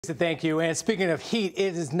Thank you. And speaking of heat,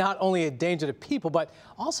 it is not only a danger to people, but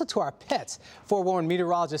also to our pets. Forewarned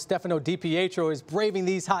meteorologist Stefano DiPietro is braving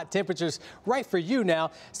these hot temperatures right for you now.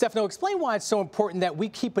 Stefano, explain why it's so important that we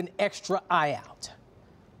keep an extra eye out.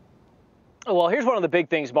 Well, here's one of the big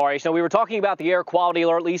things, Mari. So we were talking about the air quality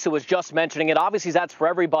alert. Lisa was just mentioning it. Obviously, that's for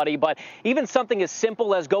everybody, but even something as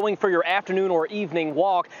simple as going for your afternoon or evening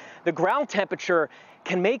walk, the ground temperature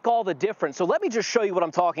can make all the difference. So let me just show you what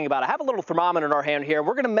I'm talking about. I have a little thermometer in our hand here.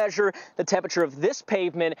 We're going to measure the temperature of this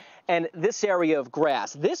pavement and this area of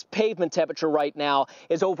grass. This pavement temperature right now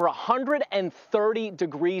is over 130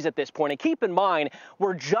 degrees at this point. And keep in mind,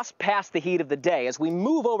 we're just past the heat of the day. As we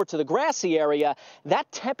move over to the grassy area,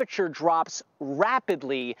 that temperature drops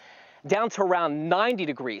rapidly down to around 90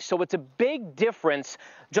 degrees. So it's a big difference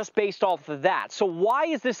just based off of that. So why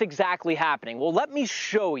is this exactly happening? Well, let me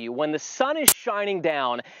show you. When the sun is shining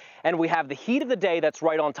down and we have the heat of the day that's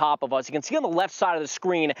right on top of us, you can see on the left side of the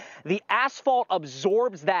screen, the asphalt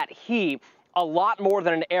absorbs that heat a lot more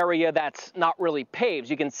than an area that's not really paved.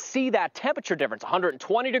 You can see that temperature difference,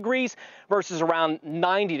 120 degrees versus around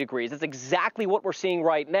 90 degrees. That's exactly what we're seeing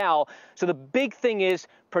right now. So the big thing is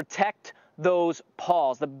protect those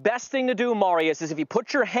paws. The best thing to do, Marius, is if you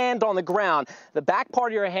put your hand on the ground, the back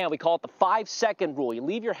part of your hand, we call it the 5-second rule. You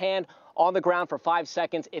leave your hand on the ground for 5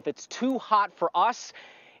 seconds. If it's too hot for us,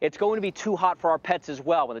 it's going to be too hot for our pets as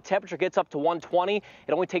well. When the temperature gets up to 120, it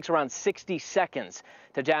only takes around 60 seconds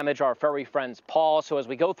to damage our furry friend's paws. So as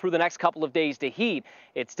we go through the next couple of days to heat,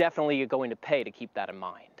 it's definitely going to pay to keep that in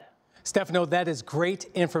mind. Stefano, that is great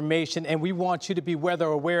information, and we want you to be weather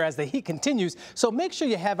aware as the heat continues. So make sure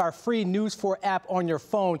you have our free News 4 app on your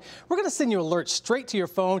phone. We're going to send you alerts straight to your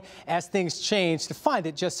phone as things change. To find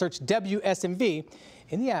it, just search WSMV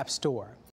in the App Store.